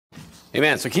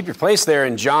Amen. So keep your place there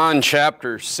in John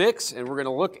chapter 6, and we're going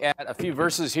to look at a few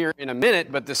verses here in a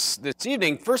minute. But this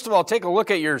evening, first of all, take a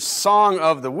look at your song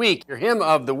of the week, your hymn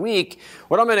of the week.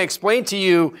 What I'm going to explain to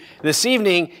you this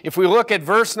evening, if we look at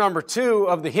verse number 2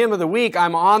 of the hymn of the week,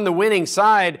 I'm on the winning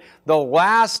side. The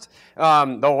last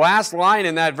line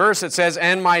in that verse, it says,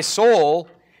 "And my soul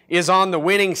is on the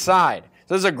winning side."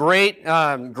 So this is a great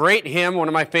hymn, one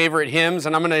of my favorite hymns,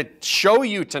 and I'm going to show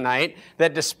you tonight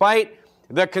that despite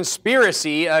the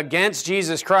conspiracy against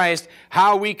Jesus Christ,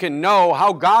 how we can know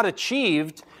how God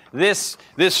achieved this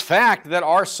fact that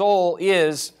our soul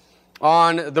is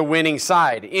on the winning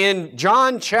side. In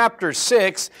John chapter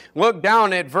 6, look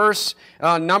down at verse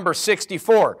number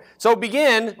 64. So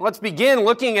let's begin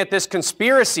looking at this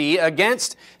conspiracy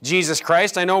against Jesus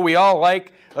Christ. I know we all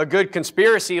like a good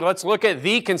conspiracy. Let's look at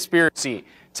the conspiracy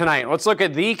tonight. Let's look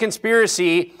at the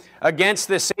conspiracy against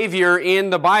the Savior in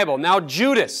the Bible. Now,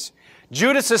 Judas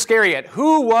Iscariot.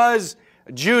 Who was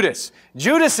Judas?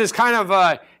 Judas is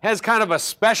has kind of a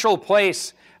special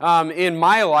place in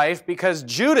my life, because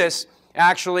Judas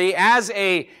actually, as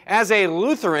a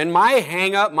Lutheran, my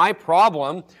hang-up, my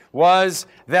problem was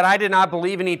that I did not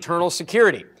believe in eternal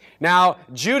security. Now,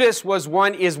 Judas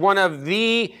is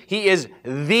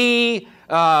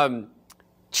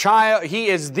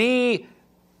the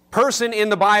person in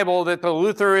the Bible that the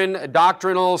Lutheran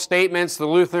doctrinal statements, the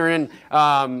Lutheran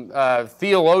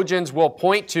theologians will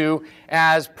point to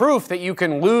as proof that you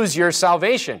can lose your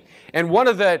salvation. And one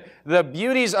of the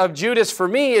beauties of Judas for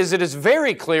me is it is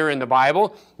very clear in the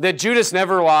Bible that Judas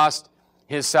never lost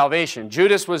his salvation.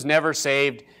 Judas was never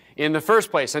saved in the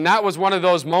first place. And that was one of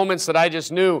those moments that I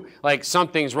just knew, like,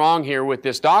 something's wrong here with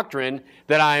this doctrine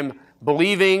that I'm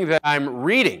believing, that I'm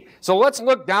reading. So let's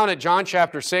look down at John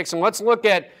chapter 6, and let's look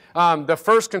at the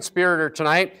first conspirator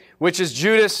tonight, which is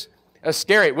Judas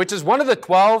Iscariot, which is one of the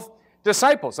 12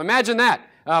 disciples. Imagine that.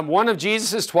 One of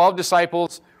Jesus' 12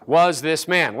 disciples was this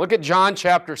man. Look at John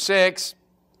chapter 6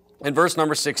 and verse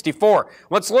number 64.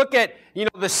 Let's look at,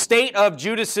 the state of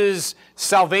Judas's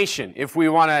salvation, if we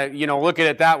want to, look at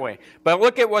it that way. But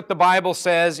look at what the Bible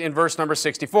says in verse number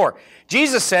 64.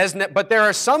 Jesus says, "But there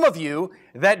are some of you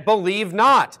that believe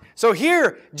not." So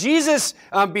here, Jesus,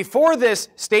 before this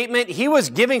statement, he was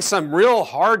giving some real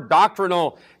hard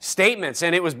doctrinal statements,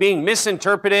 and it was being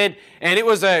misinterpreted, and it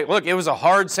was a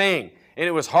hard saying. And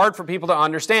it was hard for people to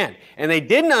understand. And they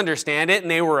didn't understand it,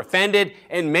 and they were offended,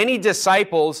 and many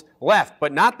disciples left,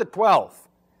 but not the 12.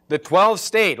 The 12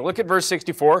 stayed. Look at verse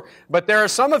 64. "But there are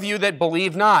some of you that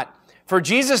believe not. For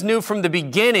Jesus knew from the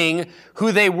beginning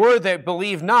who they were that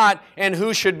believed not, and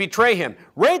who should betray him."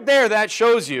 Right there, that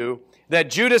shows you that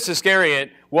Judas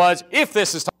Iscariot was, if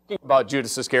this is talking about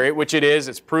Judas Iscariot, which it is,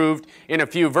 it's proved in a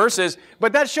few verses,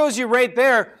 but that shows you right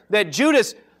there that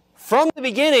Judas, from the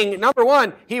beginning, number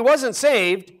one, he wasn't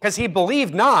saved because he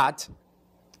believed not,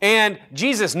 and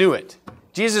Jesus knew it.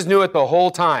 Jesus knew it the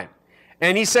whole time.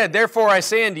 And he said, "Therefore I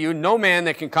say unto you, no man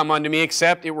that can come unto me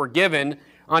except it were given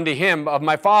unto him of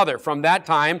my Father." From that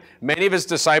time, many of his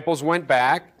disciples went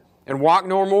back and walked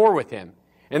no more with him.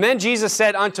 And then Jesus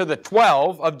said unto the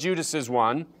 12 of Judas's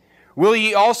one, "Will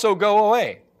ye also go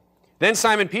away?" Then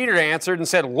Simon Peter answered and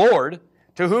said, "Lord,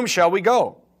 to whom shall we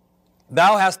go?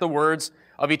 Thou hast the words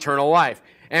of eternal life.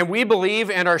 And we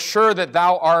believe and are sure that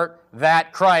thou art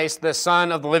that Christ, the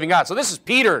Son of the living God." So this is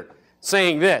Peter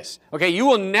saying this. Okay, you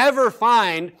will never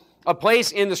find a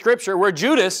place in the Scripture where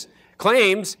Judas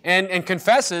claims and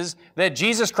confesses that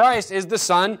Jesus Christ is the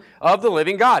Son of the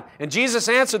living God. And Jesus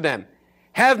answered them,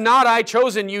 "Have not I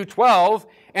chosen you 12,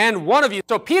 and one of you..."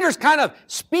 So Peter's kind of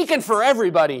speaking for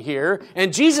everybody here,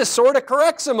 and Jesus sort of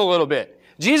corrects him a little bit.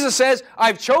 Jesus says,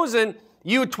 "I've chosen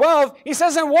you 12. He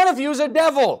says, "And one of you is a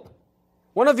devil."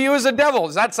 One of you is a devil.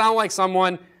 Does that sound like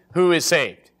someone who is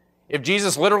saved? If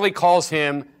Jesus literally calls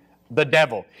him the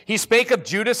devil. He spake of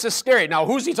Judas Iscariot. Now,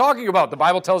 who's he talking about? The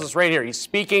Bible tells us right here. He's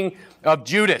speaking of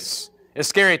Judas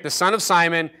Iscariot, the son of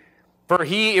Simon, for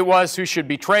he it was who should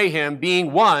betray him,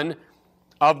 being one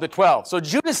of the 12. So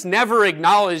Judas never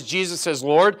acknowledged Jesus as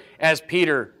Lord, as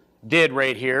Peter did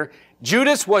right here.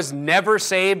 Judas was never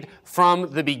saved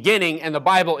from the beginning, and the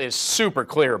Bible is super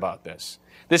clear about this.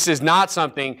 This is not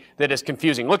something that is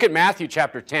confusing. Look at Matthew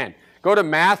chapter 10. Go to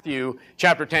Matthew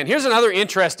chapter 10. Here's another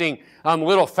interesting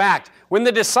little fact. When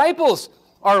the disciples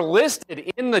are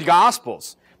listed in the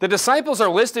Gospels, they're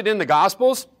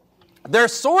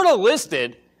sort of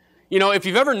listed, if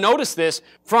you've ever noticed this,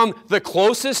 from the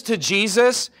closest to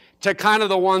Jesus to kind of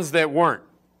the ones that weren't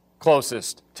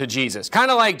closest to Jesus. Kind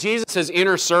of like Jesus'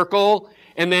 inner circle,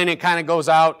 and then it kind of goes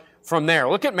out from there.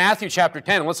 Look at Matthew chapter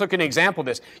 10. Let's look at an example of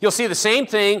this. You'll see the same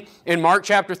thing in Mark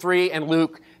chapter 3 and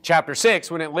Luke chapter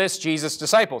 6 when it lists Jesus'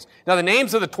 disciples. Now the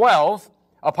names of the 12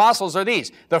 apostles are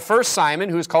these. The first Simon,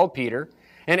 who's called Peter,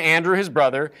 and Andrew his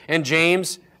brother, and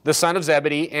James the son of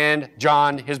Zebedee, and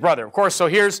John his brother. Of course, so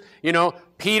here's,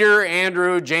 Peter,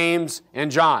 Andrew, James,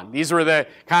 and John. These were the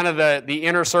kind of the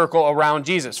inner circle around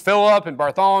Jesus. Philip and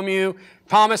Bartholomew,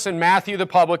 Thomas and Matthew the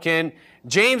publican,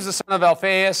 James the son of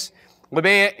Alphaeus,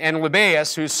 and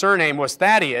Lebbaeus, whose surname was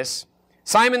Thaddeus,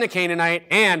 Simon the Canaanite,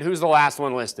 and who's the last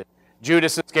one listed?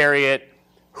 Judas Iscariot,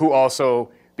 who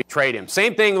also betrayed him.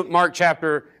 Same thing with Mark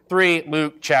chapter 3,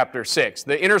 Luke chapter 6.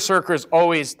 The inner circle is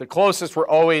always, the closest were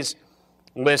always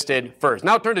listed first.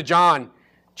 Now turn to John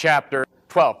chapter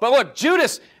 12. But look,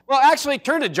 Judas, well actually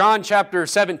turn to John chapter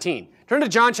 17. Turn to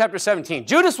John chapter 17.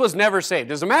 Judas was never saved.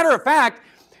 As a matter of fact,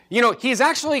 he's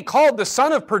actually called the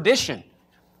son of perdition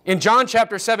in John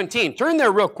chapter 17. Turn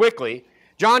there real quickly.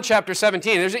 John chapter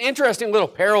 17. There's an interesting little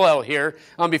parallel here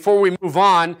before we move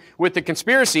on with the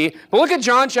conspiracy. But look at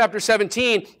John chapter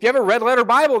 17. If you have a red letter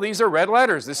Bible, these are red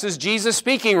letters. This is Jesus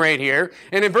speaking right here.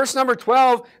 And in verse number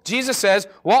 12, Jesus says,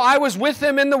 "While I was with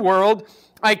them in the world,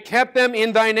 I kept them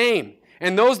in thy name.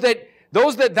 And those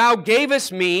that thou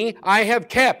gavest me, I have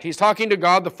kept." He's talking to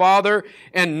God the Father.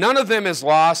 "And none of them is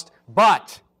lost,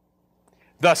 but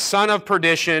the son of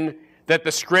perdition, that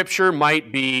the scripture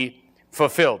might be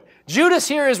fulfilled." Judas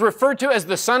here is referred to as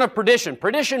the son of perdition.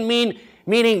 Perdition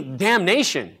meaning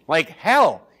damnation, like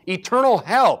hell, eternal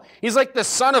hell. He's like the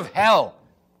son of hell.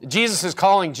 Jesus is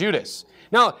calling Judas.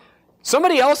 Now,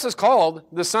 somebody else is called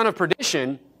the son of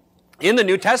perdition in the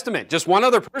New Testament. Just one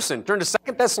other person. Turn to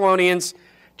 2 Thessalonians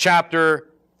chapter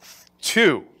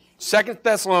 2. 2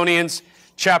 Thessalonians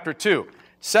chapter 2.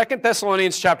 2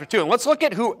 Thessalonians chapter 2. And let's look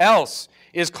at who else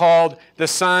is called the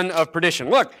son of perdition.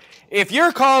 Look, if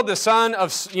you're called the son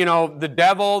of, the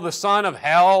devil, the son of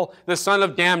hell, the son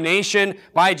of damnation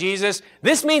by Jesus,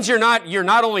 this means you're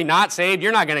not only not saved,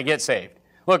 you're not going to get saved.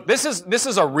 Look, this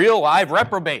is a real live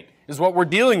reprobate, is what we're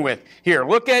dealing with here.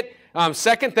 Look at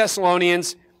 2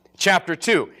 Thessalonians chapter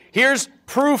 2. Here's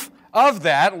proof of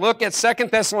that. Look at 2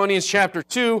 Thessalonians chapter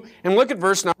 2 and look at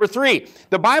verse number 3.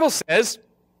 The Bible says,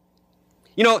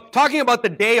 talking about the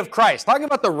day of Christ, talking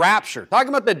about the rapture, talking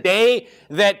about the day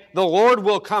that the Lord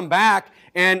will come back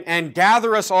and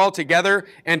gather us all together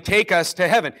and take us to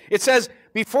heaven. It says,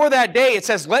 before that day, it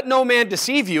says, "Let no man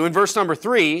deceive you," in verse number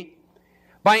 3,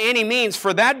 "by any means,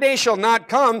 for that day shall not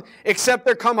come, except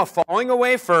there come a falling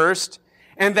away first,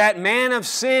 and that man of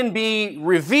sin be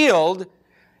revealed."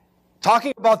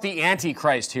 Talking about the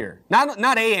Antichrist here.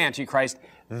 Not a Antichrist,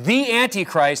 the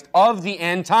Antichrist of the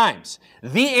end times.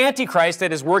 The Antichrist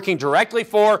that is working directly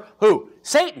for who?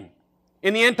 Satan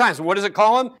in the end times. What does it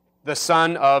call him? The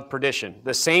son of perdition.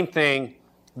 The same thing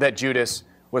that Judas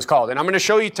was called. And I'm going to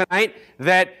show you tonight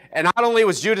that not only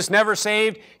was Judas never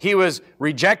saved, he was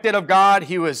rejected of God.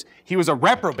 He was a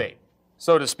reprobate,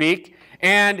 so to speak.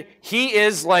 And he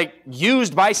is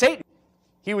used by Satan.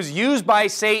 He was used by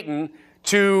Satan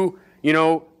to,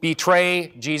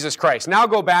 betray Jesus Christ. Now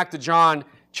go back to John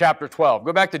chapter 12.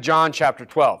 Go back to John chapter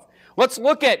 12. Let's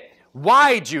look at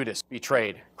why Judas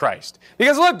betrayed Christ.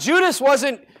 Because look, Judas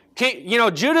wasn't,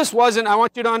 I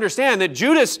want you to understand that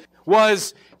Judas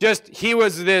was he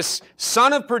was this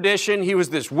son of perdition. He was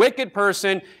this wicked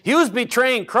person. He was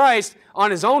betraying Christ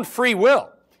on his own free will.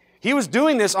 He was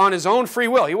doing this on his own free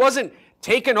will. He wasn't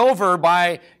taken over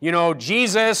by,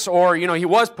 Jesus, or, he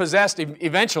was possessed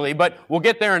eventually, but we'll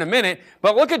get there in a minute.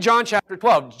 But look at John chapter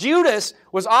 12. Judas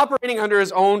was operating under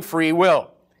his own free will.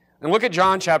 And look at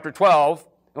John chapter 12,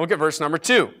 and look at verse number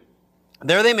 2.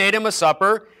 "There they made him a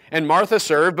supper, and Martha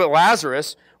served, but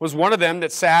Lazarus was one of them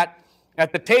that sat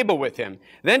at the table with him.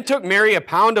 Then took Mary a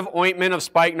pound of ointment of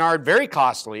spikenard, very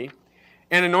costly,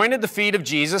 and anointed the feet of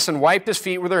Jesus, and wiped his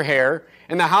feet with her hair,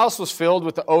 and the house was filled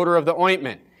with the odor of the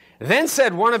ointment. Then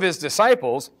said one of his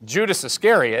disciples, Judas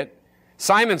Iscariot,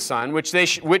 Simon's son, which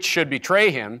should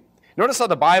betray him." Notice how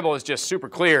the Bible is just super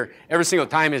clear every single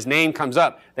time his name comes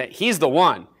up, that he's the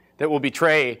one that will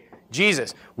betray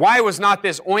Jesus. "Why was not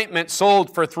this ointment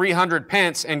sold for 300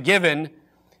 pence and given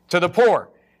to the poor?"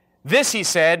 This he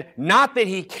said, not that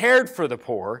he cared for the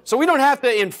poor. So we don't have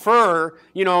to infer,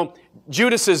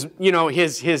 Judas's,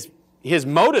 his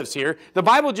motives here. The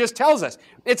Bible just tells us.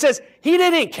 It says he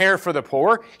didn't care for the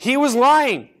poor. He was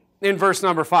lying in verse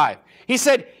number 5. He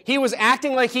said he was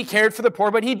acting like he cared for the poor,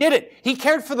 but he didn't. He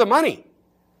cared for the money.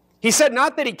 He said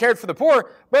not that he cared for the poor,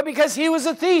 but because he was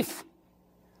a thief.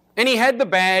 And he had the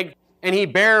bag, and he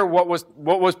bare what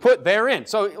was put therein.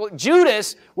 So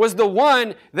Judas was the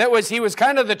one he was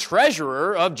kind of the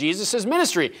treasurer of Jesus'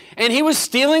 ministry. And he was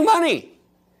stealing money.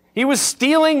 He was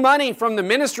stealing money from the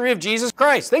ministry of Jesus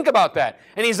Christ. Think about that.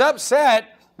 And he's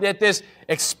upset that this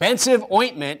expensive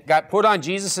ointment got put on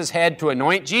Jesus' head to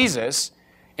anoint Jesus,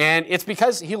 and it's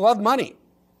because he loved money.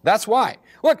 That's why.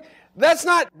 Look, that's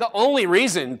not the only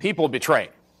reason people betray.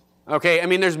 Okay, I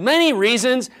mean, there's many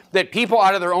reasons that people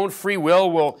out of their own free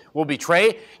will will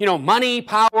betray. You know, money,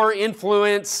 power,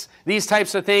 influence, these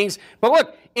types of things. But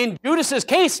look, in Judas's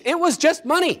case, it was just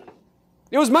money.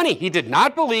 It was money. He did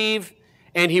not believe,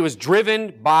 and he was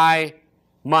driven by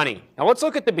money. Now let's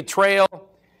look at the betrayal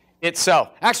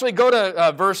itself. Actually, go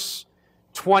to verse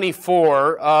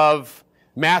 24 of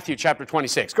Matthew chapter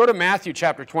 26. Go to Matthew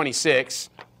chapter 26.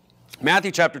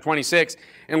 Matthew chapter 26,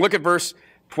 and look at verse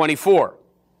 24.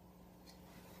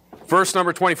 Verse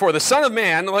number 24. The Son of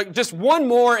Man, like just one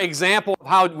more example of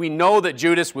how we know that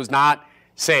Judas was not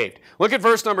saved. Look at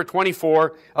verse number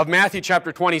 24 of Matthew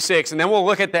chapter 26, and then we'll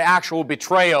look at the actual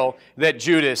betrayal that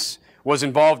Judas was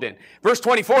involved in. Verse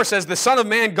 24 says, the Son of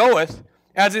Man goeth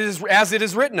as it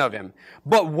is written of him.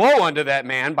 But woe unto that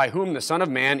man by whom the Son of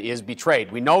Man is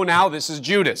betrayed. We know now this is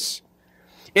Judas.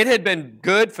 It had been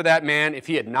good for that man if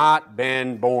he had not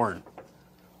been born.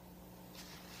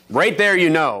 Right there you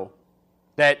know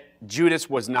that Judas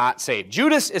was not saved.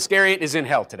 Judas Iscariot is in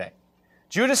hell today.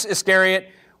 Judas Iscariot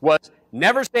was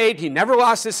never saved. He never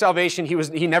lost his salvation.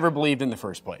 He never believed in the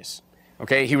first place.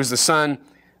 Okay, he was the son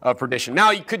of perdition.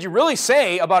 Now, could you really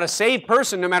say about a saved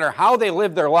person, no matter how they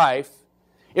lived their life,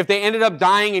 if they ended up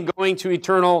dying and going to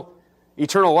eternal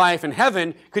life in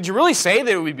heaven, could you really say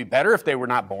that it would be better if they were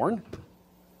not born?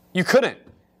 You couldn't,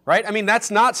 right? I mean,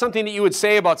 that's not something that you would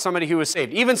say about somebody who was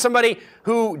saved. Even somebody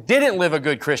who didn't live a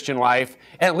good Christian life,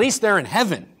 at least they're in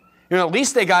heaven. You know, at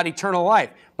least they got eternal life.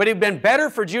 But it would have been better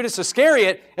for Judas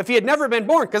Iscariot if he had never been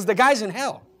born, because the guy's in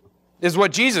hell, is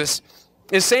what Jesus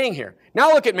is saying here.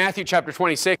 Now look at Matthew chapter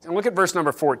 26 and look at verse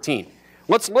number 14.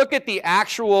 Let's look at the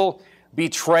actual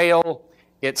betrayal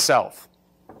itself.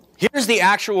 Here's the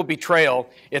actual betrayal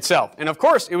itself. And of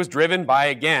course, it was driven by,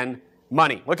 again,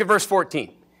 money. Look at verse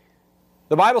 14.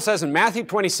 The Bible says in Matthew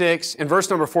 26 and verse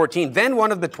number 14, then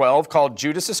one of the 12, called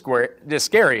Judas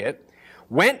Iscariot,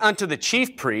 went unto the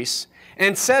chief priests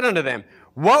and said unto them,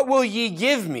 what will ye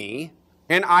give me,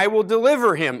 and I will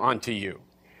deliver him unto you?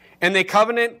 And they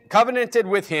covenanted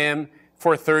with him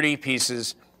for 30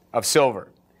 pieces of silver.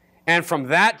 And from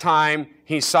that time,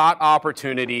 he sought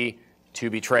opportunity to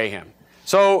betray him.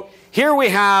 So here we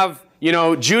have,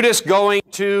 Judas going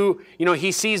to,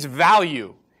 he sees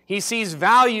value. He sees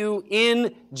value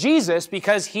in Jesus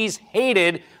because he's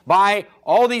hated by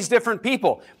all these different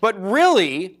people. But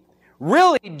really,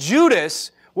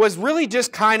 Judas was really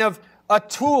just kind of a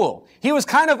tool. He was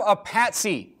kind of a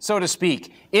patsy, so to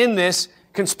speak, in this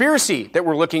conspiracy that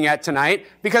we're looking at tonight.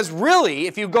 Because really,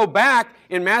 if you go back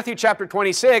in Matthew chapter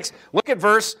 26, look at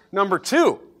verse number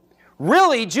 2.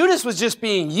 Really, Judas was just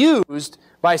being used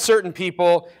by certain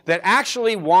people that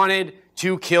actually wanted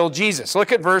to kill Jesus.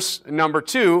 Look at verse number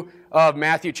 2 of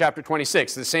Matthew chapter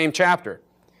 26, the same chapter.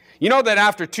 You know that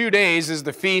after 2 days is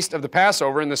the feast of the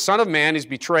Passover, and the Son of Man is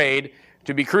betrayed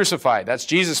to be crucified. That's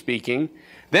Jesus speaking.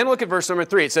 Then look at verse number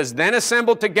 3. It says, then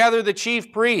assembled together the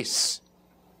chief priests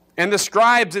and the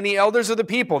scribes and the elders of the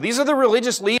people. These are the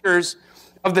religious leaders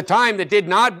of the time that did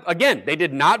not, again, they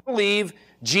did not believe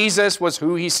Jesus was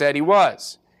who he said he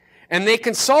was. And they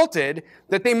consulted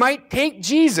that they might take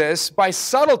Jesus by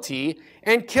subtlety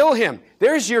and kill him.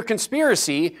 There's your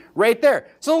conspiracy right there.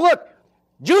 So look,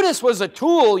 Judas was a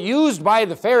tool used by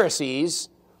the Pharisees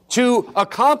to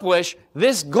accomplish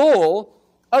this goal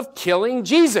of killing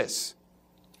Jesus.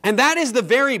 And that is the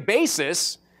very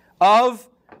basis of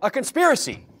a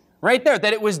conspiracy right there.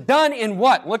 That it was done in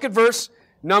what? Look at verse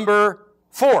number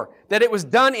 4. That it was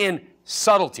done in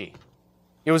subtlety.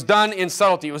 It was done in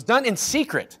subtlety. It was done in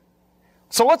secret.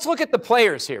 So let's look at the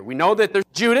players here. We know that there's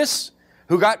Judas,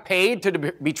 who got paid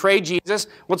to betray Jesus.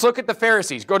 Let's look at the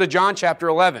Pharisees. Go to John chapter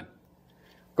 11.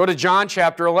 Go to John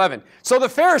chapter 11. So the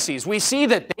Pharisees, we see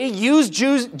that they used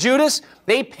Judas.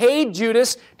 They paid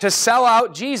Judas to sell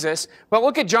out Jesus. But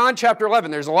look at John chapter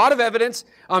 11. There's a lot of evidence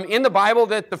in the Bible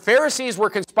that the Pharisees were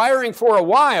conspiring for a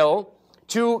while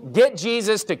to get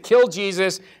Jesus, to kill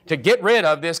Jesus, to get rid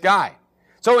of this guy.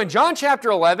 So in John chapter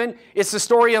 11, it's the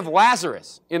story of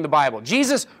Lazarus in the Bible.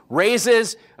 Jesus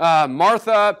raises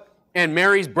Martha and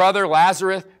Mary's brother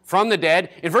Lazarus from the dead.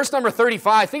 In verse number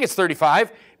 35, I think it's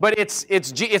 35, but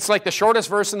it's like the shortest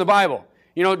verse in the Bible.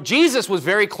 You know, Jesus was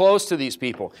very close to these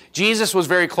people. Jesus was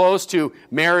very close to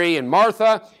Mary and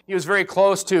Martha. He was very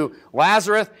close to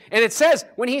Lazarus. And it says,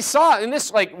 when he saw, and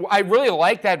this, I really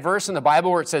like that verse in the Bible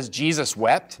where it says Jesus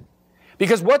wept.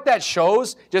 Because what that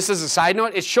shows, just as a side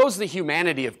note, it shows the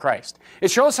humanity of Christ. It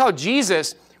shows how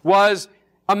Jesus was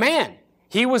a man.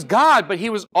 He was God, but he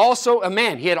was also a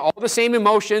man. He had all the same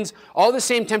emotions, all the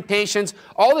same temptations,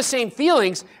 all the same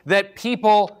feelings that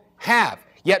people have,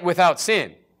 yet without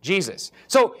sin, Jesus.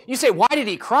 So you say, why did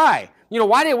he cry?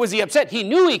 Why was he upset? He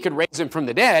knew he could raise him from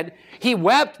the dead. He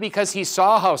wept because he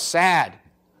saw how sad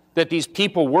that these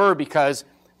people were because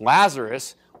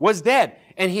Lazarus was dead.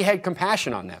 And he had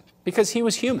compassion on them because he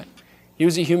was human. He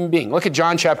was a human being. Look at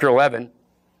John chapter 11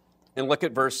 and look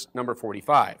at verse number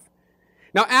 45.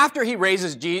 Now, after he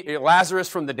raises Lazarus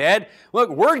from the dead, look,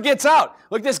 word gets out.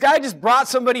 Look, this guy just brought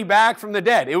somebody back from the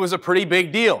dead. It was a pretty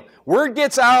big deal. Word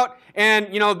gets out, and,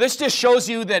 this just shows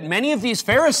you that many of these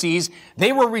Pharisees,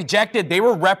 they were rejected. They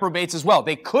were reprobates as well.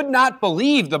 They could not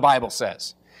believe, the Bible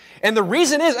says. And the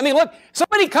reason is, look,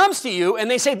 somebody comes to you, and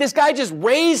they say, this guy just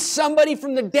raised somebody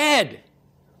from the dead.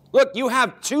 Look, you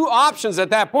have two options at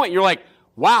that point. You're like,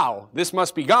 wow, this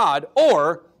must be God,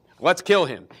 or let's kill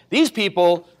him. These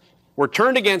people were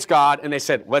turned against God, and they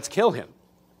said, let's kill him,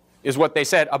 is what they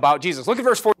said about Jesus. Look at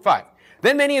verse 45.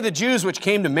 Then many of the Jews which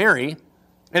came to Mary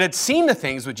and had seen the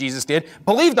things which Jesus did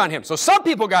believed on him. So some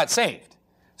people got saved.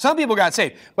 Some people got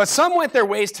saved. But some went their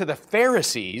ways to the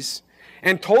Pharisees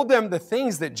and told them the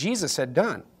things that Jesus had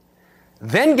done.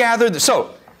 Then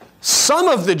so some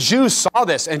of the Jews saw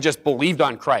this and just believed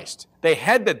on Christ. They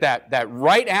had that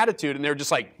right attitude, and they were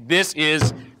just like, this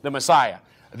is the Messiah.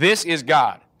 This is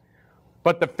God.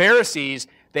 But the Pharisees,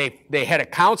 they had a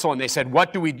council, and they said,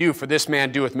 what do we do, for this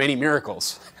man doeth many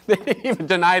miracles? They didn't even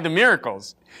deny the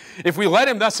miracles. If we let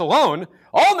him thus alone,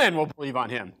 all men will believe on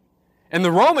him. And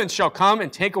the Romans shall come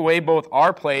and take away both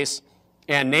our place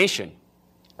and nation.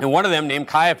 And one of them, named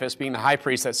Caiaphas, being the high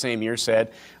priest that same year,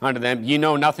 said unto them, ye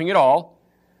know nothing at all,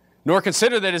 nor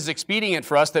consider that it is expedient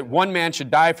for us that one man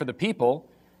should die for the people,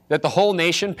 that the whole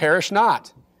nation perish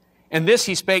not. And this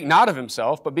he spake not of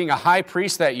himself, but being a high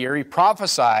priest that year, he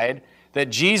prophesied that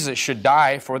Jesus should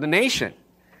die for the nation.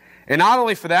 And not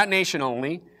only for that nation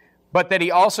only, but that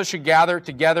he also should gather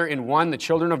together in one the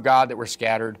children of God that were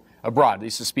scattered abroad.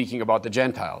 This is speaking about the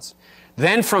Gentiles.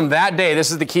 Then from that day,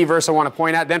 this is the key verse I want to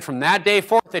point out, then from that day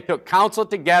forth they took counsel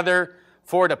together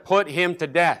for to put him to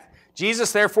death.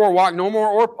 Jesus therefore walked no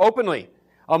more openly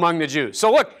among the Jews.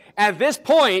 So look, at this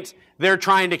point, they're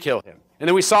trying to kill him. And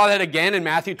then we saw that again in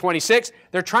Matthew 26.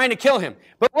 They're trying to kill him.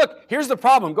 But look, here's the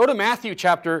problem. Go to Matthew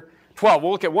chapter 12.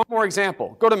 We'll look at one more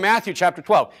example. Go to Matthew chapter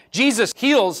 12. Jesus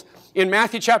heals, in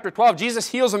Matthew chapter 12, Jesus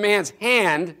heals a man's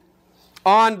hand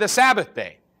on the Sabbath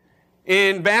day.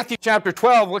 In Matthew chapter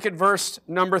 12, look at verse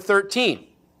number 13.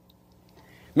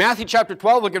 Matthew chapter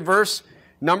 12, look at verse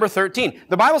number 13.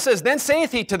 The Bible says, then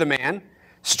saith he to the man,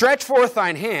 stretch forth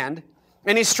thine hand.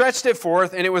 And he stretched it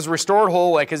forth, and it was restored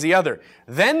whole like as the other.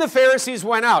 Then the Pharisees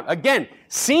went out. Again,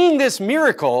 seeing this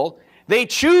miracle, they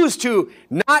choose to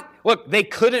not, look, they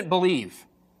couldn't believe,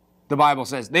 the Bible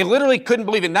says. They literally couldn't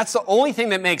believe it. And that's the only thing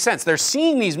that makes sense. They're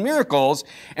seeing these miracles,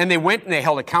 and they went and they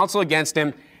held a council against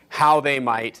him, how they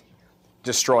might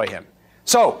destroy him.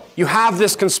 So you have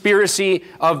this conspiracy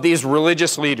of these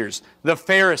religious leaders, the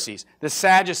Pharisees, the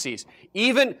Sadducees.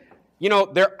 Even,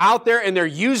 they're out there and they're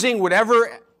using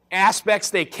whatever aspects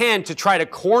they can to try to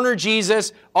corner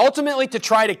Jesus, ultimately to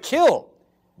try to kill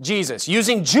Jesus,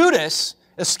 using Judas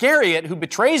Iscariot, who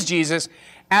betrays Jesus,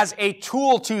 as a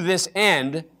tool to this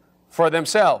end for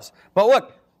themselves. But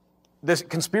look, this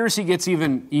conspiracy gets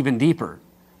even deeper,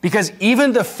 because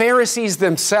even the Pharisees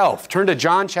themselves, turn to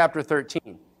John chapter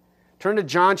 13. Turn to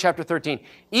John chapter 13.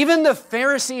 Even the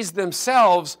Pharisees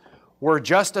themselves were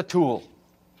just a tool.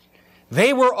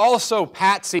 They were also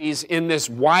patsies in this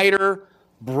wider,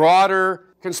 broader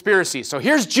conspiracy. So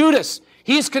here's Judas.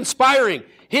 He's conspiring.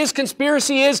 His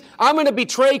conspiracy is, I'm going to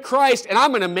betray Christ and I'm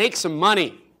going to make some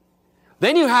money.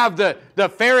 Then you have the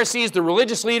Pharisees, the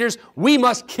religious leaders. We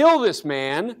must kill this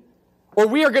man or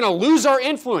we are going to lose our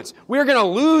influence. We are going to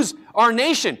lose our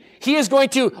nation.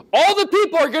 All the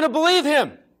people are going to believe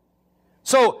him.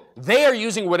 So they are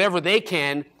using whatever they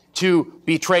can to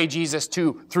betray Jesus,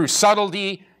 through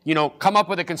subtlety, come up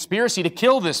with a conspiracy to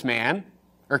kill this man,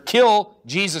 or kill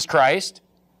Jesus Christ.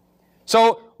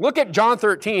 So look at John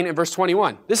 13 and verse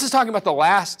 21. This is talking about the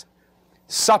Last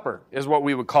Supper, is what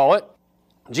we would call it.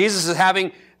 Jesus is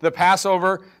having the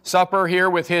Passover supper here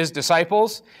with his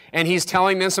disciples, and he's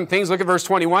telling them some things. Look at verse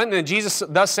 21. And then Jesus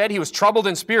thus said, he was troubled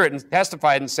in spirit and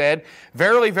testified and said,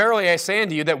 verily, verily, I say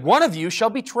unto you, that one of you shall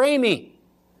betray me.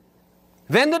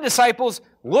 Then the disciples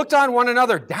looked on one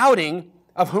another, doubting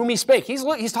of whom he spake.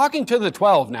 He's talking to the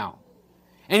 12 now.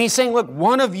 And he's saying, look,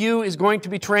 one of you is going to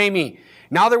betray me.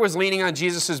 Now there was leaning on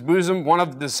Jesus' bosom one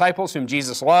of the disciples whom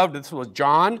Jesus loved. This was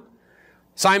John.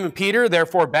 Simon Peter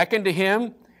therefore beckoned to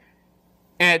him,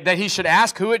 and that he should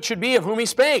ask who it should be of whom he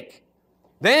spake.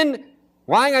 Then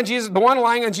the one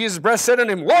lying on Jesus' breast said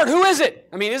unto him, Lord, who is it?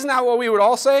 I mean, isn't that what we would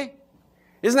all say?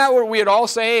 Isn't that what we would all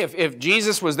say if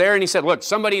Jesus was there and he said, look,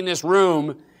 somebody in this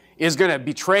room is going to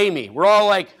betray me? We're all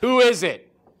like, who is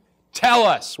it? Tell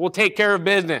us. We'll take care of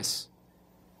business.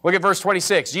 Look at verse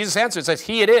 26. Jesus answered, says,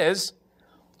 he it is.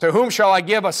 To whom shall I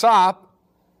give a sop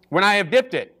when I have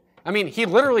dipped it? I mean, he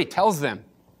literally tells them.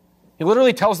 He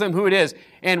literally tells them who it is.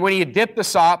 And when he had dipped the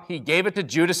sop, he gave it to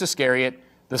Judas Iscariot,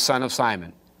 the son of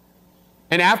Simon.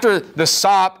 And after the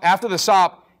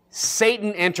sop,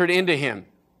 Satan entered into him.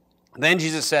 Then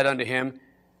Jesus said unto him,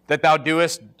 that thou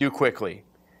doest, do quickly.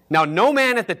 Now no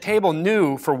man at the table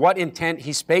knew for what intent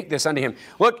he spake this unto him.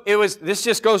 Look, this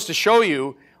just goes to show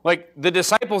you, like the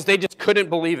disciples, they just couldn't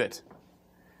believe it.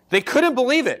 They couldn't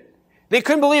believe it. They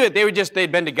couldn't believe it.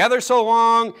 They'd been together so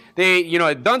long. They,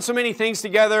 had done so many things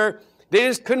together. They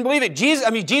just couldn't believe it.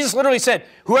 Jesus literally said,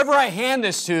 whoever I hand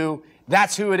this to,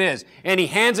 that's who it is. And he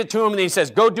hands it to him and he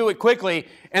says, go do it quickly.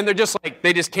 And they're just like,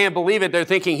 they just can't believe it. They're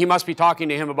thinking he must be talking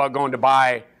to him about going to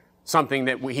buy something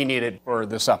that he needed for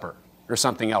the supper or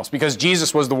something else. Because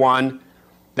Jesus was the one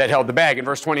that held the bag. In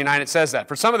verse 29 it says that.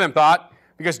 For some of them thought,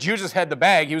 because Judas had the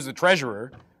bag, he was the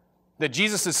treasurer, that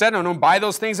Jesus had said unto him, buy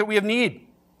those things that we have need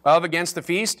of against the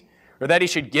feast, or that he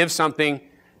should give something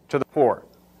to the poor.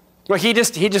 Well, they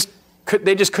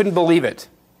just couldn't believe it.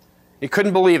 He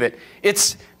couldn't believe it.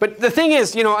 But the thing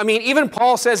is, even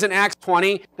Paul says in Acts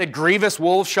 20 that grievous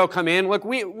wolves shall come in. Look,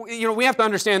 we have to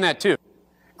understand that too.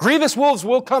 Grievous wolves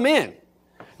will come in.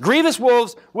 Grievous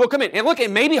wolves will come in. And look, it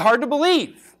may be hard to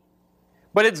believe,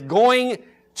 but it's going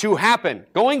to happen.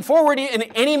 Going forward in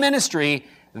any ministry,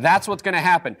 that's what's going to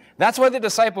happen. That's why the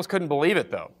disciples couldn't believe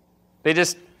it, though.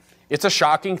 It's a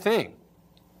shocking thing.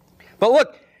 But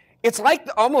look, it's like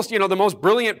almost, the most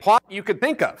brilliant plot you could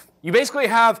think of. You basically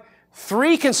have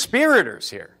three conspirators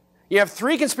here. You have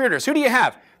three conspirators. Who do you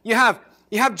have? You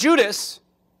have Judas,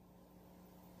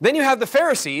 then you have the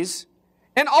Pharisees,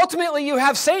 and ultimately you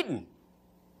have Satan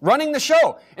running the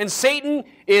show. And Satan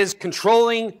is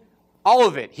controlling all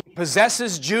of it. He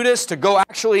possesses Judas to go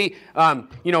actually,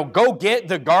 go get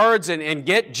the guards and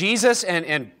get Jesus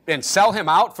and sell him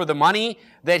out for the money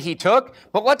that he took.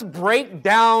 But let's break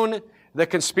down the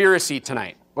conspiracy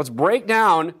tonight. Let's break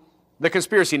down the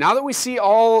conspiracy. Now that we see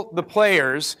all the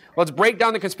players, let's break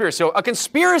down the conspiracy. So a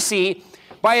conspiracy,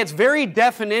 by its very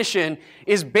definition,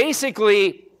 is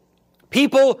basically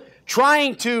people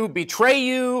trying to betray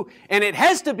you, and it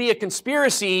has to be a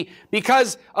conspiracy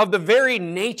because of the very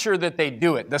nature that they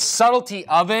do it, the subtlety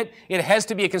of it. It has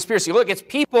to be a conspiracy. Look, it's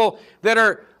people that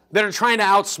are trying to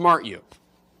outsmart you.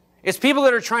 It's people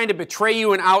that are trying to betray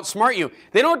you and outsmart you.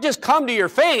 They don't just come to your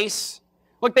face.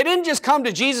 Look, they didn't just come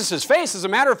to Jesus' face. As a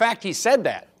matter of fact, he said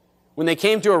that. When they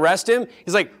came to arrest him,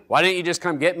 he's like, why didn't you just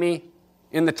come get me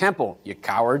in the temple, you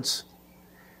cowards?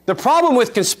 The problem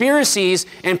with conspiracies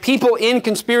and people in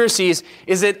conspiracies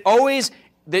is that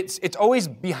it's always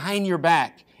behind your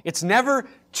back. It's never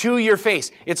to your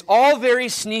face. It's all very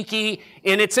sneaky,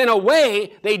 and it's in a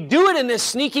way, they do it in this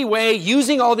sneaky way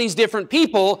using all these different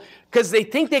people because they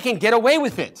think they can get away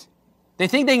with it. They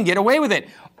think they can get away with it.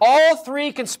 All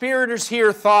three conspirators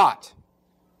here thought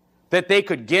that they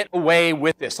could get away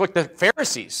with this. Look, the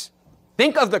Pharisees,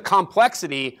 think of the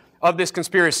complexity of this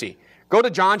conspiracy. Go to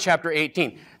John chapter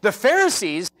 18. The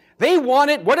Pharisees,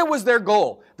 what was their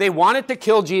goal? They wanted to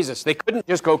kill Jesus. They couldn't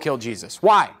just go kill Jesus.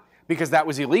 Why? Because that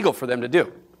was illegal for them to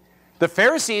do. The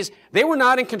Pharisees, they were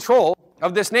not in control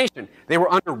of this nation. They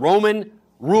were under Roman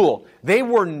rule. They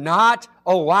were not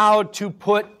allowed to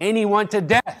put anyone to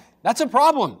death. That's a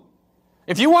problem.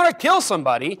 If you want to kill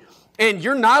somebody and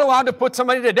you're not allowed to put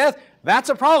somebody to death, that's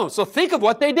a problem. So think of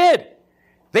what they did.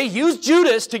 They used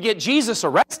Judas to get Jesus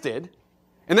arrested.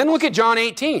 And then look at John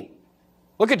 18.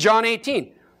 Look at John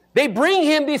 18. They bring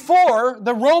him before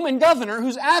the Roman governor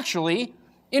who's actually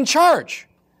in charge.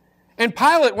 And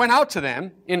Pilate went out to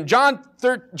them in John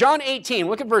 18.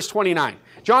 Look at verse 29.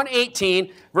 John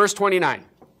 18, verse 29.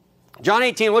 John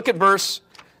 18, look at verse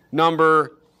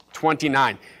number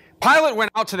 29. Pilate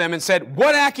went out to them and said,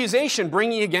 what accusation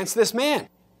bring ye against this man?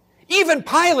 Even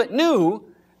Pilate knew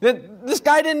that this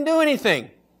guy didn't do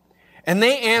anything. And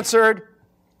they answered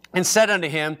and said unto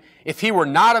him, if he were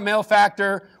not a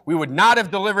malefactor, we would not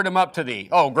have delivered him up to thee.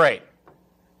 Oh, great.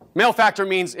 Malefactor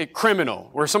means a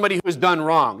criminal or somebody who has done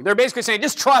wrong. They're basically saying,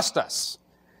 just trust us.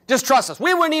 Just trust us.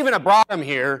 We wouldn't even have brought him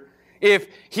here if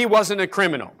he wasn't a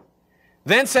criminal.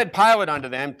 Then said Pilate unto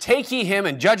them, take ye him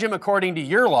and judge him according to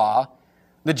your law.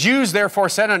 The Jews therefore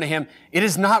said unto him, it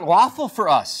is not lawful for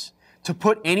us to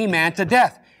put any man to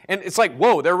death. And it's like,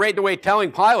 whoa, they're right away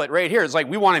telling Pilate right here, it's like,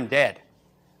 we want him dead.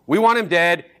 We want him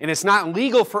dead, and it's not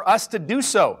legal for us to do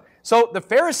so. So the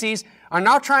Pharisees are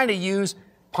now trying to use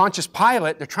Pontius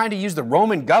Pilate. They're trying to use the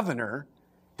Roman governor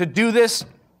to do this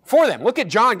for them. Look at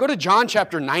John. Go to John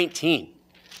chapter 19.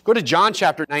 Go to John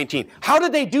chapter 19. How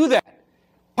did they do that?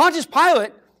 Pontius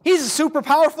Pilate, he's a super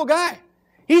powerful guy.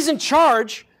 He's in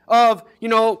charge of,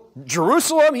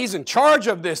 Jerusalem. He's in charge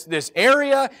of this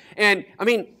area. And, I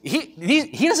mean,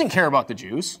 he doesn't care about the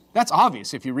Jews. That's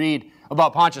obvious. If you read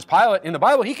about Pontius Pilate in the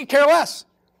Bible, he could care less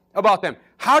about them.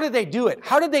 How did they do it?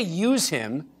 How did they use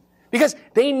him? Because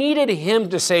they needed him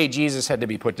to say Jesus had to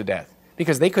be put to death,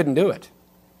 because they couldn't do it.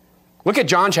 Look at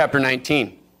John chapter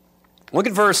 19. Look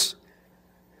at verse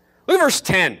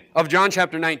 10 of John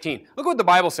chapter 19. Look what the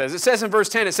Bible says. It says in verse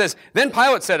 10, it says, "Then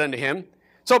Pilate said unto him,"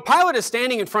 so Pilate is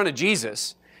standing in front of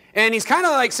Jesus, and he's kind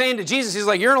of like saying to Jesus, he's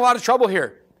like, "You're in a lot of trouble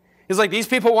here." He's like, "These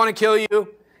people want to kill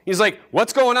you." He's like,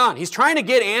 "What's going on?" He's trying to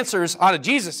get answers out of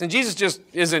Jesus, and Jesus just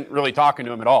isn't really talking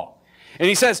to him at all. And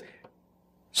he says,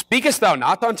 "Speakest thou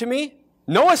not unto me?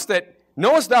 Knowest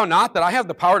thou not that I have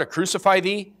the power to crucify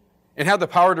thee and have the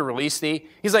power to release thee?"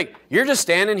 He's like, "You're just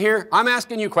standing here. I'm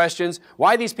asking you questions.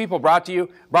 Why these people brought you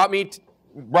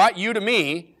to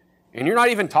me, and you're not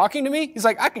even talking to me?" He's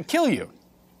like, "I could kill you.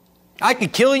 I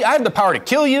could kill you. I have the power to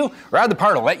kill you, or I have the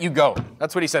power to let you go."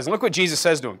 That's what he says. And look what Jesus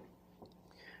says to him.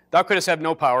 "Thou couldst have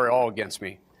no power at all against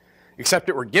me, except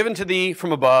it were given to thee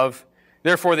from above.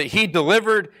 Therefore that he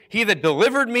that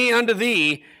delivered me unto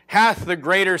thee hath the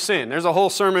greater sin." There's a whole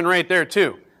sermon right there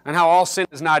too, on how all sin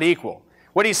is not equal.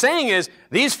 What he's saying is,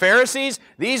 these Pharisees,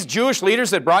 these Jewish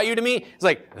leaders that brought you to me, he's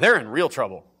like, they're in real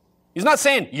trouble. He's not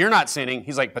saying you're not sinning.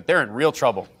 He's like, but they're in real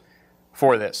trouble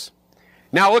for this.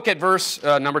 Now look at verse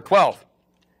number 12.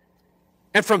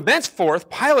 "And from thenceforth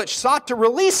Pilate sought to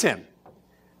release him."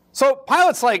 So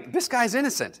Pilate's like, this guy's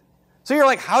innocent. So you're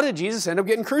like, how did Jesus end up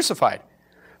getting crucified?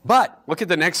 But look at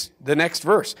the next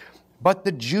verse. "But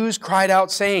the Jews cried out,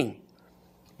 saying,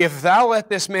 If thou let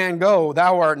this man go,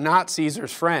 thou art not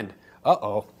Caesar's friend."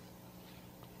 Uh-oh.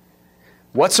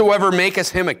 "Whatsoever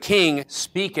maketh him a king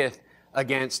speaketh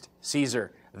against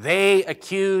Caesar." They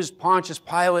accused Pontius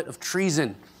Pilate of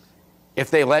treason if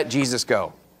they let Jesus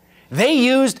go. They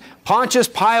used Pontius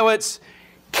Pilate's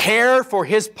care for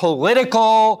his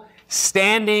political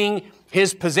standing,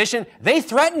 his position. They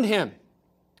threatened him.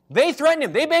 They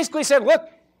basically said, look,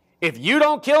 if you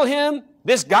don't kill him,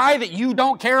 this guy that you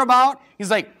don't care about, he's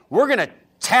like, we're going to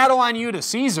tattle on you to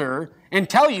Caesar and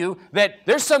tell you that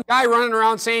there's some guy running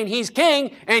around saying he's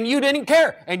king and you didn't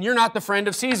care and you're not the friend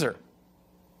of Caesar.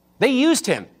 They used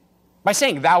him by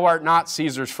saying, "Thou art not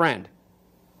Caesar's friend."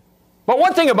 But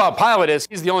one thing about Pilate is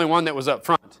he's the only one that was up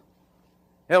front.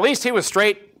 At least he was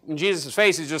straight in Jesus'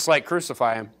 face. He's just like,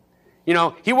 crucify him.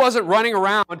 He wasn't running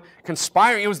around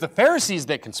conspiring. It was the Pharisees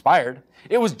that conspired.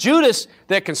 It was Judas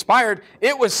that conspired.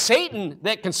 It was Satan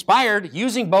that conspired,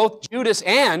 using both Judas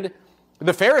and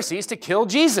the Pharisees to kill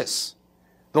Jesus,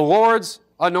 the Lord's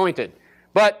anointed.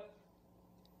 But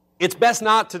it's best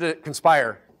not to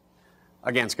conspire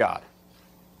against God.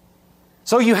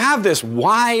 So you have this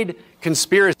wide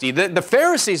conspiracy. The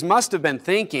Pharisees must have been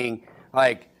thinking,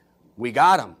 like, we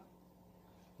got him.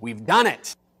 We've done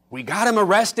it. We got him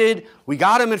arrested. We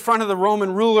got him in front of the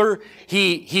Roman ruler.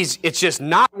 It's just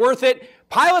not worth it.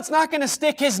 Pilate's not going to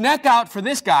stick his neck out for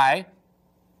this guy.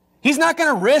 He's not going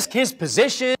to risk his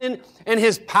position and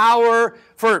his power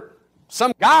for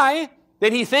some guy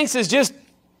that he thinks is just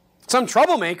some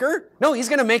troublemaker. No, he's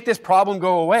going to make this problem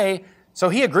go away. So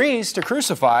he agrees to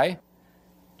crucify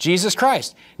Jesus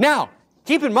Christ. Now,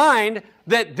 keep in mind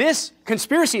that this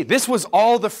conspiracy, this was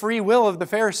all the free will of the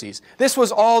Pharisees. This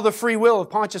was all the free will of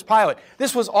Pontius Pilate.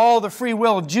 This was all the free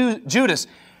will of Judas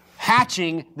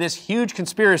hatching this huge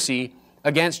conspiracy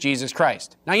against Jesus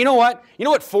Christ. Now, you know what? You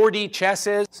know what 4D chess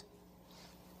is?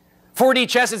 4D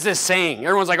chess is this saying.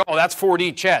 Everyone's like, oh, that's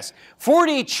 4D chess.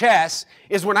 4D chess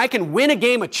is when I can win a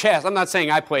game of chess. I'm not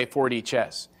saying I play 4D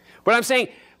chess, but I'm saying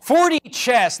 4D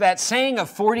chess, that saying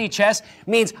of 4D chess,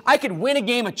 means I could win a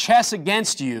game of chess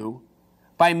against you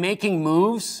by making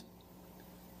moves,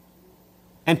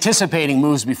 anticipating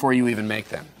moves before you even make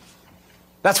them.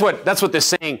 That's what this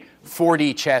saying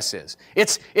 4D chess is.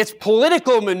 It's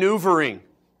political maneuvering.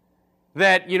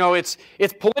 That,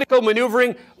 it's political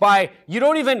maneuvering by you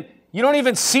don't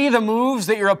even see the moves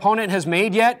that your opponent has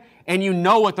made yet, and you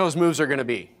know what those moves are going to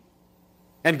be.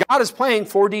 And God is playing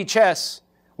 4D chess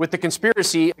with the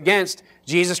conspiracy against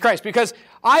Jesus Christ. Because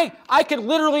I could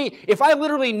literally, if I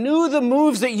literally knew the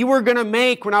moves that you were going to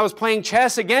make when I was playing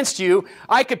chess against you,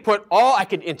 I could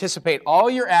anticipate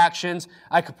all your actions,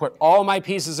 I could put all my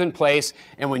pieces in place,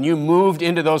 and when you moved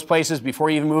into those places before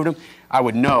you even moved them, I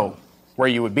would know where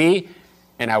you would be,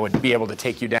 and I would be able to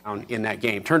take you down in that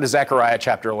game. Turn to Zechariah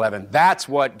chapter 11. That's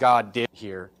what God did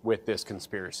here with this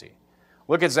conspiracy.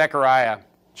 Look at Zechariah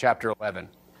chapter 11.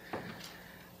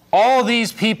 All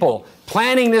these people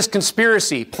planning this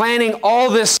conspiracy, planning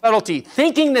all this subtlety,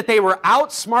 thinking that they were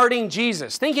outsmarting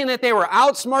Jesus, thinking that they were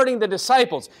outsmarting the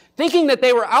disciples, thinking that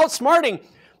they were outsmarting,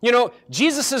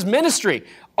 Jesus' ministry.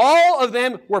 All of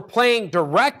them were playing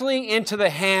directly into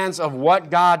the hands of what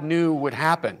God knew would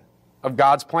happen, of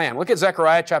God's plan. Look at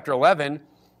Zechariah chapter 11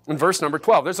 and verse number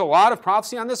 12. There's a lot of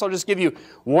prophecy on this. I'll just give you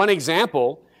one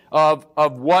example of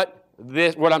what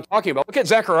I'm talking about. Look at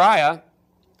Zechariah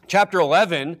chapter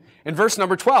 11 and verse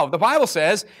number 12. The Bible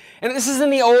says, and this is in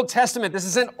the Old Testament, this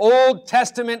is an Old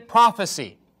Testament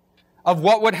prophecy of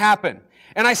what would happen.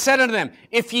 And I said unto them,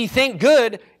 if ye think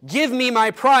good, give me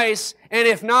my price, and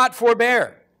if not,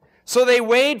 forbear. So they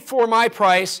weighed for my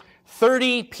price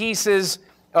 30 pieces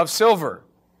of silver.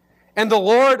 And the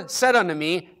Lord said unto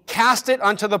me, cast it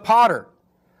unto the potter,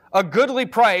 a goodly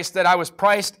price that I was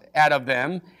priced at of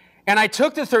them. And I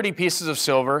took the 30 pieces of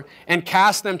silver and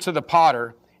cast them to the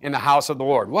potter in the house of the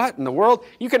Lord. What in the world?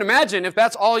 You can imagine if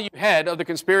that's all you had of the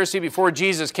conspiracy before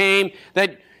Jesus came,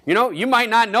 that, you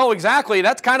might not know exactly.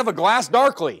 That's kind of a glass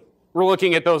darkly. We're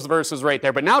looking at those verses right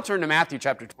there. But now turn to Matthew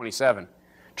chapter 27.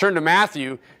 Turn to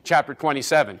Matthew chapter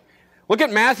 27. Look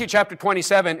at Matthew chapter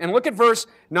 27 and look at verse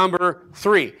number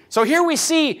 3. So here we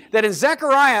see that in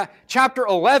Zechariah chapter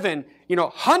 11,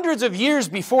 hundreds of years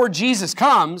before Jesus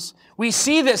comes, we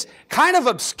see this kind of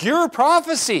obscure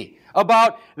prophecy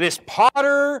about this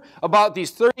potter, about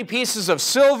these 30 pieces of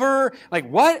silver. Like,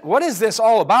 what is this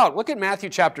all about? Look at Matthew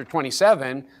chapter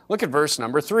 27. Look at verse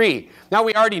number 3. Now,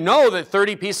 we already know that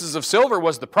 30 pieces of silver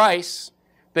was the price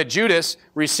that Judas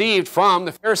received from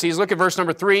the Pharisees. Look at verse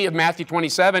number 3 of Matthew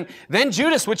 27. Then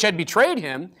Judas, which had betrayed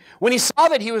him, when he saw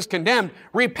that he was condemned,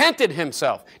 repented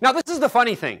himself. Now, this is the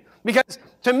funny thing, because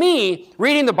to me,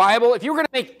 reading the Bible, if you were going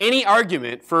to make any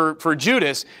argument for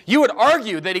Judas, you would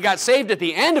argue that he got saved at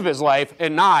the end of his life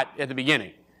and not at the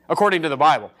beginning, according to the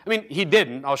Bible. I mean, he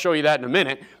didn't. I'll show you that in a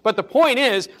minute. But the point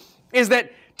is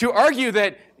that to argue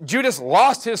that Judas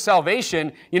lost his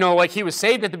salvation, like he was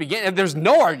saved at the beginning, there's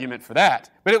no argument for that.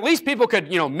 But at least people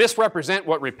could, misrepresent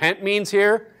what repent means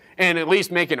here and at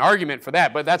least make an argument for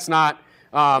that. But that's not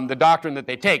the doctrine that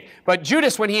they take. But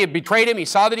Judas, when he had betrayed him, he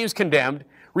saw that he was condemned,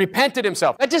 repented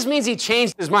himself. That just means he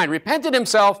changed his mind. Repented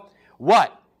himself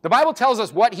what? The Bible tells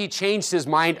us what he changed his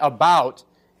mind about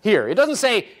here. It doesn't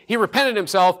say he repented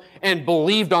himself and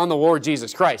believed on the Lord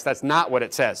Jesus Christ. That's not what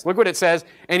it says. Look what it says.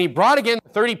 And he brought again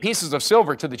 30 pieces of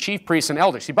silver to the chief priests and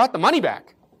elders. He brought the money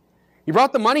back. He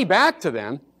brought the money back to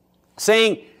them,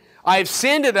 saying, I have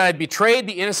sinned and that I betrayed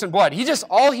the innocent blood.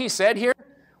 All he said here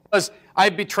was, I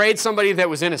betrayed somebody that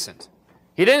was innocent.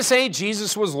 He didn't say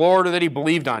Jesus was Lord or that he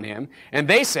believed on him. And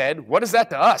they said, what is that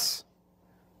to us?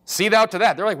 See thou to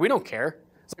that. They're like, we don't care.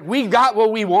 It's like, we got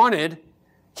what we wanted.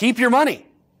 Keep your money.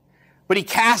 But he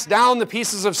cast down the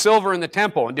pieces of silver in the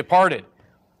temple and departed.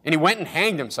 And he went and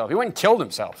hanged himself. He went and killed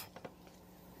himself.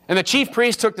 And the chief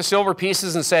priest took the silver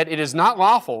pieces and said, it is not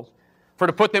lawful for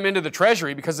to put them into the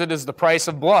treasury because it is the price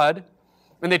of blood.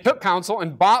 And they took counsel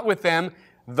and bought with them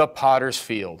the potter's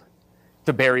field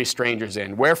to bury strangers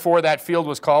in. Wherefore that field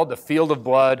was called the field of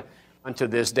blood unto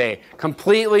this day.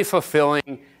 Completely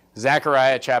fulfilling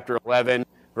Zechariah chapter 11,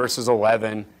 verses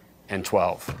 11 and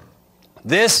 12.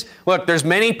 Look, there's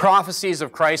many prophecies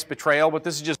of Christ's betrayal, but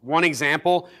this is just one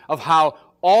example of how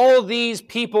all these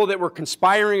people that were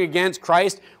conspiring against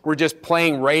Christ were just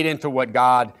playing right into what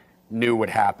God knew would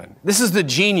happen. This is the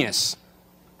genius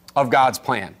of God's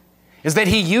plan, is that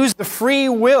he used the free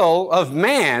will of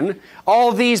man,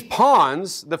 all these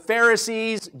pawns, the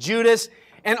Pharisees, Judas,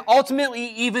 and ultimately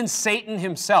even Satan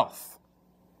himself,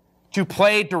 to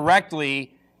play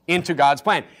directly into God's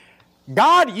plan.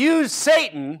 God used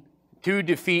Satan to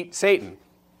defeat Satan.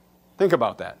 Think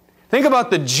about that. Think about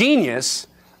the genius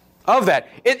of that.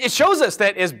 It shows us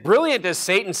that as brilliant as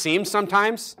Satan seems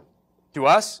sometimes to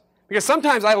us, because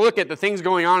sometimes I look at the things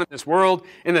going on in this world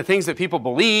and the things that people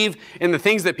believe and the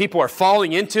things that people are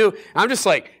falling into, and I'm just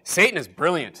like, Satan is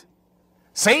brilliant.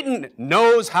 Satan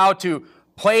knows how to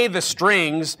play the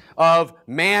strings of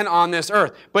man on this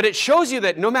earth. But it shows you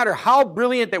that no matter how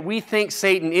brilliant that we think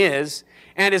Satan is,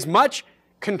 and as much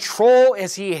control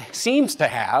as he seems to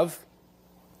have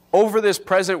over this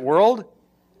present world,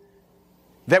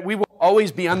 that we will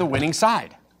always be on the winning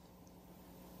side.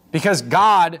 Because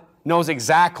God knows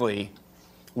exactly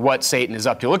what Satan is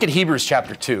up to. Look at Hebrews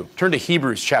chapter 2. Turn to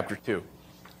Hebrews chapter 2.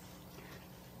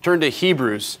 Turn to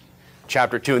Hebrews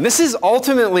chapter 2. And this is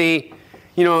ultimately,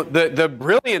 the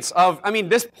brilliance of,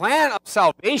 this plan of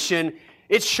salvation.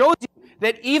 It shows you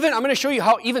that even, I'm going to show you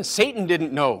how even Satan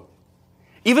didn't know.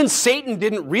 Even Satan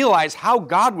didn't realize how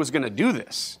God was going to do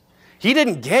this. He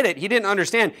didn't get it. He didn't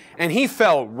understand. And he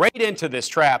fell right into this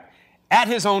trap at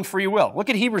his own free will. Look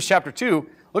at Hebrews chapter 2.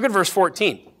 Look at verse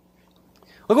 14.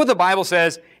 Look what the Bible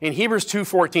says in Hebrews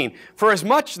 2:14. For as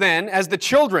much then as the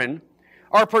children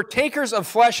are partakers of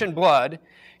flesh and blood,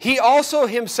 he also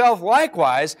himself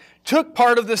likewise took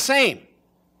part of the same.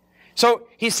 So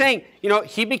he's saying,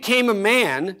 he became a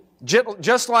man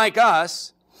just like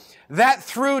us, that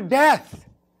through death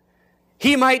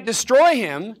he might destroy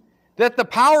him, that the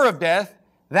power of death,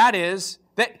 that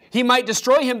he might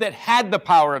destroy him that had the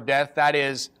power of death, that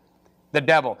is, the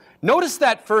devil. Notice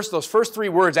those first three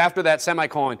words after that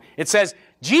semicolon. It says,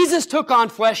 Jesus took on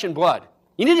flesh and blood.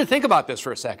 You need to think about this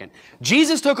for a second.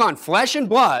 Jesus took on flesh and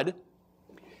blood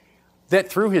that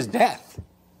through his death.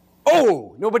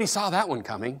 Oh, nobody saw that one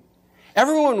coming.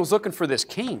 Everyone was looking for this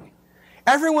king.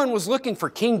 Everyone was looking for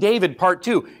King David part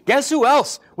 2. Guess who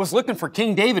else was looking for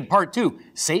King David part 2?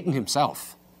 Satan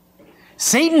himself.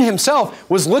 Satan himself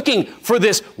was looking for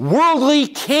this worldly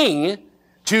king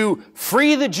to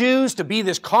free the Jews, to be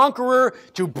this conqueror,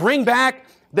 to bring back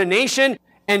the nation.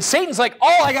 And Satan's like,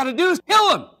 all I got to do is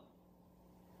kill him.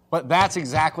 But that's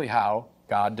exactly how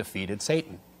God defeated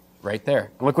Satan. Right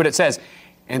there. And look what it says.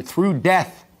 And through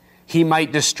death he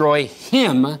might destroy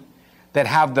him that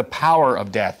have the power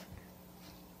of death.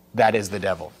 That is the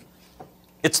devil.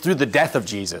 It's through the death of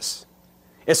Jesus.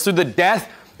 It's through the death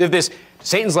of this.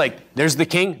 Satan's like, there's the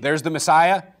king, there's the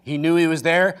Messiah. He knew he was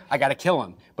there. I got to kill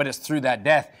him. But it's through that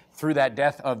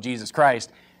death of Jesus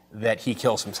Christ, that he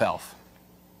kills himself.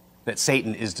 That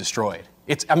Satan is destroyed.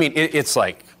 It's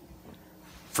like,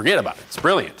 forget about it. It's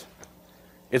brilliant.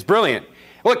 It's brilliant.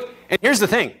 Look, and here's the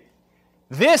thing.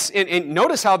 And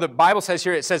notice how the Bible says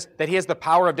here, it says that he has the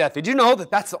power of death. Did you know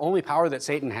that that's the only power that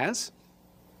Satan has?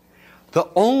 The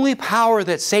only power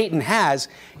that Satan has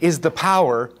is the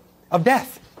power of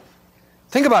death.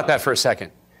 Think about that for a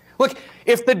second. Look,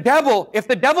 if the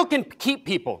devil can keep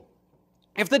people,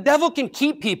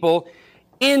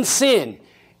 in sin,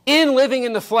 in living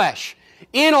in the flesh,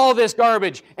 in all this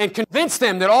garbage, and convince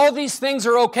them that all these things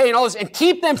are okay and all this, and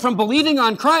keep them from believing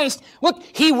on Christ, look,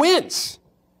 he wins.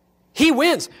 He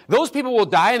wins. Those people will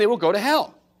die and they will go to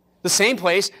hell. The same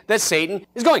place that Satan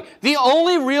is going. The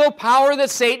only real power that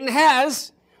Satan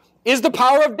has is the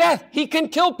power of death. He can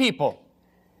kill people.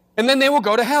 And then they will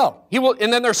go to hell.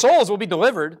 And then their souls will be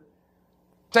delivered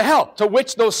to hell, to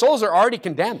which those souls are already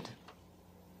condemned.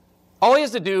 All he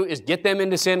has to do is get them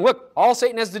into sin. Look, all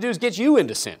Satan has to do is get you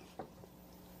into sin.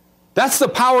 That's the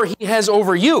power he has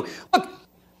over you. Look,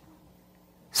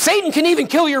 Satan can even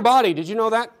kill your body. Did you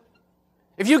know that?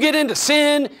 If you get into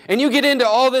sin and you get into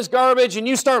all this garbage and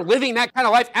you start living that kind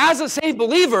of life as a saved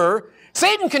believer,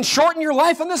 Satan can shorten your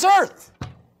life on this earth.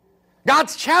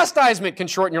 God's chastisement can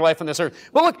shorten your life on this earth.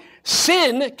 But look,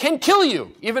 sin can kill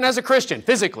you, even as a Christian,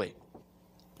 physically.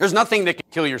 There's nothing that can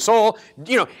kill your soul.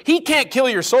 He can't kill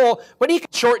your soul, but he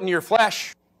can shorten your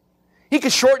flesh. He can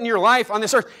shorten your life on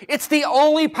this earth. It's the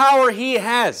only power he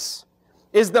has,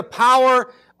 is the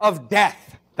power of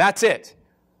death. That's it.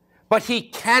 But he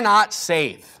cannot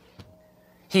save.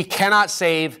 He cannot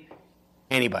save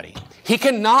anybody. He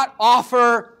cannot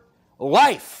offer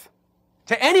life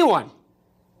to anyone.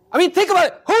 Think about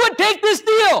it. Who would take this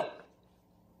deal?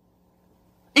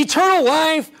 Eternal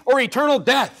life or eternal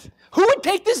death? Who would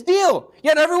take this deal?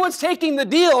 Yet everyone's taking the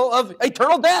deal of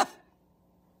eternal death.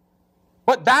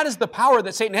 But that is the power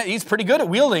that Satan has. He's pretty good at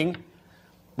wielding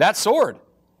that sword.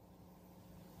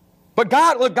 But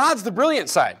God's the brilliant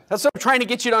side. That's what I'm trying to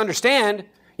get you to understand.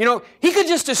 He could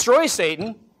just destroy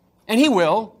Satan, and he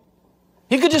will.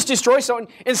 He could just destroy Satan.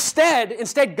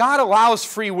 Instead, God allows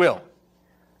free will.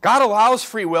 God allows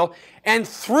free will, and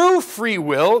through free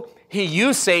will, he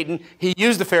used Satan, he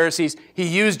used the Pharisees, he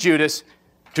used Judas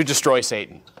to destroy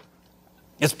Satan.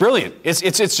 It's brilliant. It's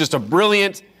just a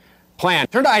brilliant plan.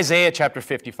 Turn to Isaiah chapter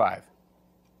 55.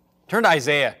 Turn to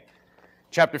Isaiah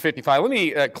chapter 55. Let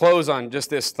me close on just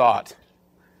this thought.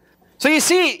 So you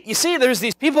see, there's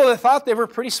these people that thought they were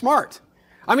pretty smart.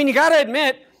 You got to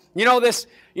admit,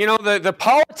 the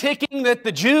politicking that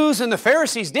the Jews and the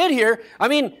Pharisees did here,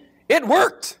 it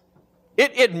worked.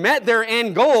 It met their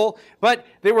end goal, but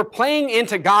they were playing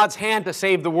into God's hand to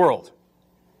save the world.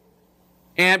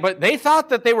 But they thought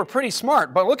that they were pretty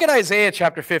smart. But look at Isaiah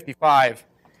chapter 55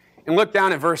 and look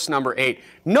down at verse number 8.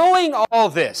 Knowing all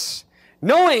this,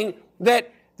 knowing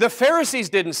that the Pharisees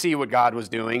didn't see what God was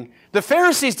doing, the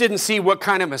Pharisees didn't see what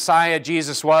kind of Messiah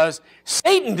Jesus was,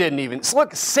 Satan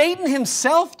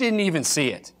himself didn't even see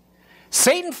it.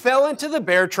 Satan fell into the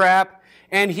bear trap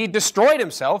and he destroyed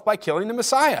himself by killing the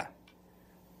Messiah.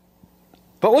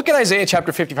 But look at Isaiah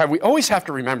chapter 55. We always have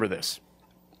to remember this.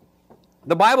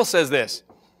 The Bible says this.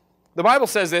 The Bible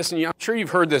says this, and I'm sure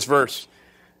you've heard this verse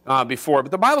before,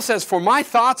 but the Bible says, "For my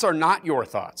thoughts are not your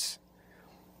thoughts,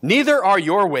 neither are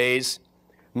your ways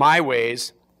my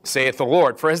ways, saith the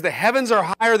Lord. For as the heavens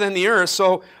are higher than the earth,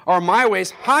 so are my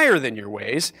ways higher than your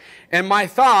ways, and my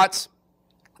thoughts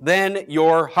than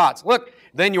your thoughts." Look,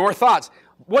 than your thoughts.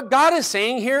 What God is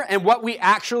saying here, and what we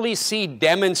actually see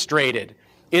demonstrated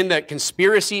in the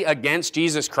conspiracy against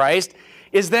Jesus Christ,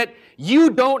 is that you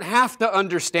don't have to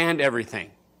understand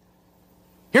everything.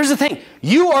 Here's the thing.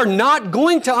 You are not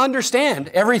going to understand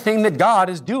everything that God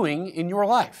is doing in your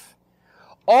life.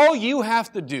 All you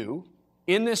have to do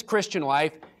in this Christian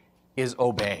life is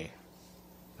obey.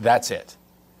 That's it.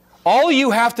 All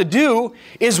you have to do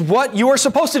is what you are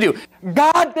supposed to do.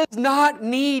 God does not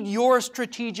need your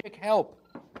strategic help.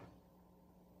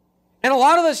 And a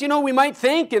lot of us, we might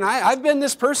think, and I've been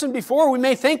this person before, we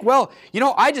may think, well,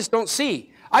 I just don't see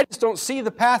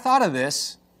the path out of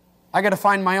this. I got to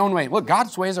find my own way. Look,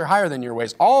 God's ways are higher than your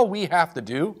ways. All we have to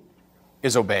do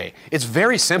is obey. It's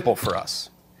very simple for us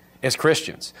as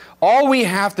Christians. All we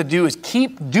have to do is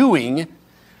keep doing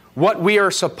what we are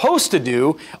supposed to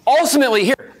do.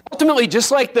 Ultimately,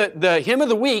 just like the hymn of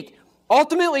the week,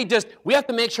 we have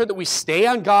to make sure that we stay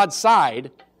on God's side,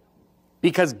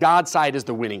 because God's side is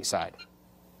the winning side.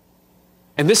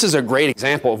 And this is a great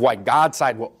example of why God's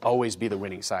side will always be the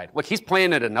winning side. Look, He's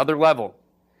playing at another level.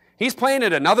 He's playing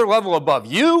at another level above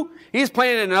you. He's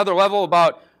playing at another level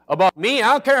about me.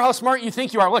 I don't care how smart you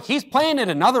think you are. Look, He's playing at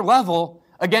another level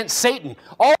against Satan.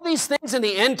 All these things in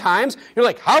the end times, you're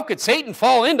like, how could Satan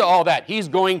fall into all that? He's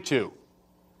going to.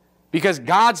 Because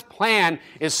God's plan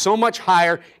is so much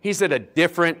higher. He's at a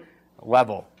different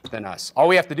level than us. All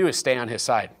we have to do is stay on His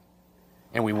side,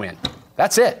 and we win.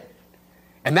 That's it.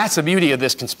 And that's the beauty of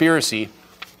this conspiracy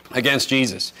against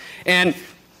Jesus. And,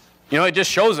 it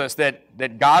just shows us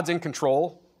that God's in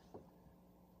control.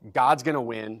 God's going to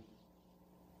win.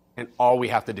 And all we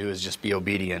have to do is just be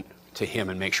obedient to Him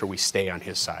and make sure we stay on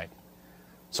His side.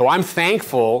 So I'm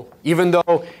thankful, even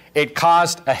though it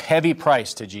cost a heavy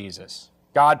price to Jesus.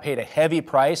 God paid a heavy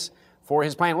price for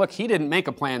His plan. Look, He didn't make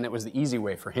a plan that was the easy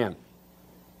way for Him.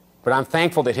 But I'm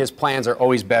thankful that His plans are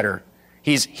always better.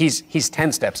 He's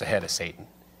 10 steps ahead of Satan.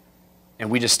 And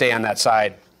we just stay on that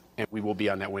side, and we will be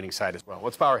on that winning side as well.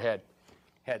 Let's bow our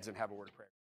heads and have a word of prayer.